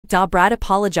Brat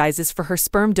apologizes for her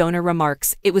sperm donor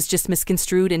remarks. It was just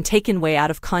misconstrued and taken way out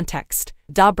of context.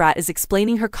 Brat is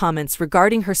explaining her comments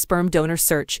regarding her sperm donor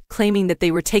search, claiming that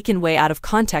they were taken way out of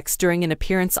context during an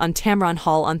appearance on Tamron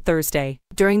Hall on Thursday.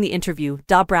 During the interview,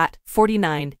 Brat,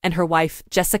 49, and her wife,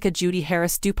 Jessica Judy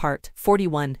Harris Dupart,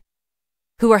 41,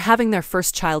 who are having their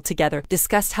first child together,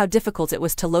 discussed how difficult it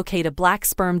was to locate a black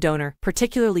sperm donor,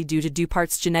 particularly due to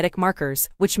Dupart's genetic markers,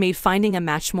 which made finding a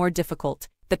match more difficult.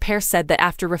 The pair said that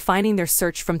after refining their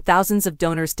search from thousands of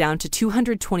donors down to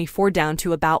 224 down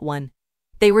to about one,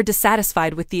 they were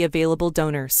dissatisfied with the available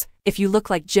donors. If you look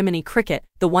like Jiminy Cricket,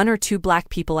 the one or two black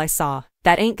people I saw,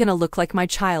 that ain't gonna look like my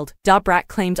child, Brat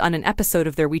claimed on an episode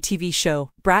of their WeTV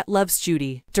show, Brat Loves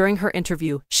Judy. During her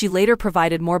interview, she later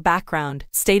provided more background,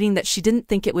 stating that she didn't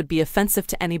think it would be offensive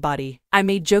to anybody. I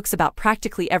made jokes about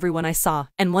practically everyone I saw,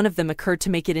 and one of them occurred to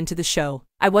make it into the show.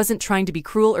 I wasn't trying to be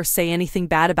cruel or say anything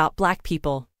bad about black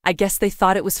people. I guess they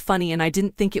thought it was funny and I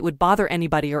didn't think it would bother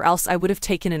anybody or else I would have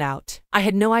taken it out. I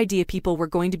had no idea people were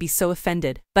going to be so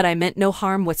offended, but I meant no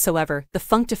harm whatsoever, the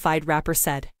funkified rapper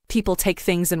said. People take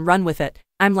things and run with it.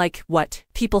 I'm like, what?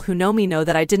 People who know me know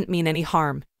that I didn't mean any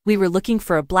harm. We were looking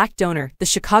for a black donor, the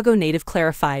Chicago native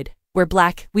clarified. We're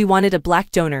black, we wanted a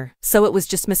black donor, so it was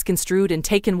just misconstrued and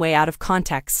taken way out of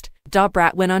context.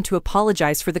 Brat went on to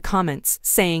apologize for the comments,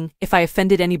 saying, if I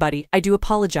offended anybody, I do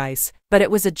apologize. But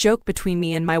it was a joke between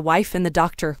me and my wife and the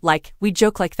doctor, like, we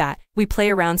joke like that, we play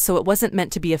around, so it wasn't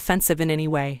meant to be offensive in any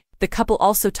way. The couple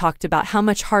also talked about how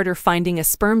much harder finding a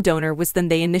sperm donor was than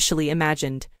they initially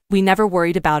imagined. We never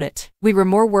worried about it. We were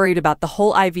more worried about the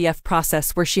whole IVF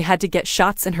process where she had to get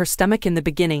shots in her stomach in the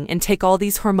beginning and take all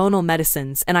these hormonal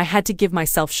medicines, and I had to give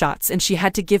myself shots and she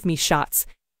had to give me shots.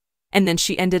 And then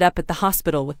she ended up at the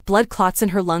hospital with blood clots in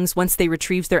her lungs once they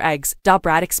retrieved their eggs,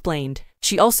 Brat explained.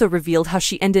 She also revealed how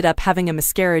she ended up having a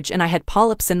miscarriage and I had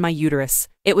polyps in my uterus.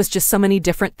 It was just so many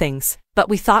different things. But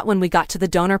we thought when we got to the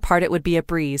donor part it would be a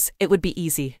breeze, it would be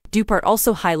easy. Dupart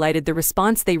also highlighted the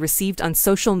response they received on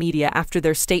social media after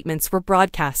their statements were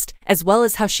broadcast, as well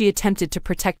as how she attempted to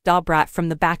protect Brat from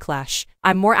the backlash.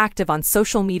 I'm more active on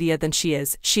social media than she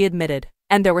is, she admitted.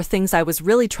 And there were things I was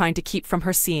really trying to keep from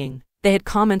her seeing. They had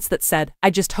comments that said, I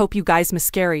just hope you guys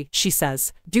miscarry, she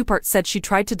says. Dupart said she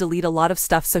tried to delete a lot of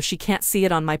stuff so she can't see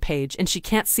it on my page and she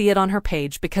can't see it on her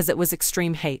page because it was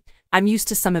extreme hate. I'm used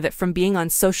to some of it from being on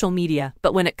social media,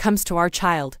 but when it comes to our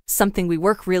child, something we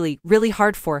work really, really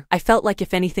hard for, I felt like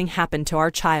if anything happened to our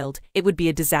child, it would be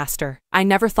a disaster. I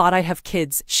never thought I'd have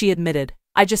kids, she admitted.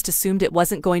 I just assumed it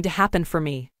wasn't going to happen for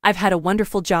me. I've had a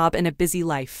wonderful job and a busy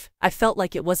life. I felt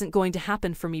like it wasn't going to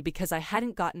happen for me because I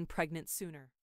hadn't gotten pregnant sooner.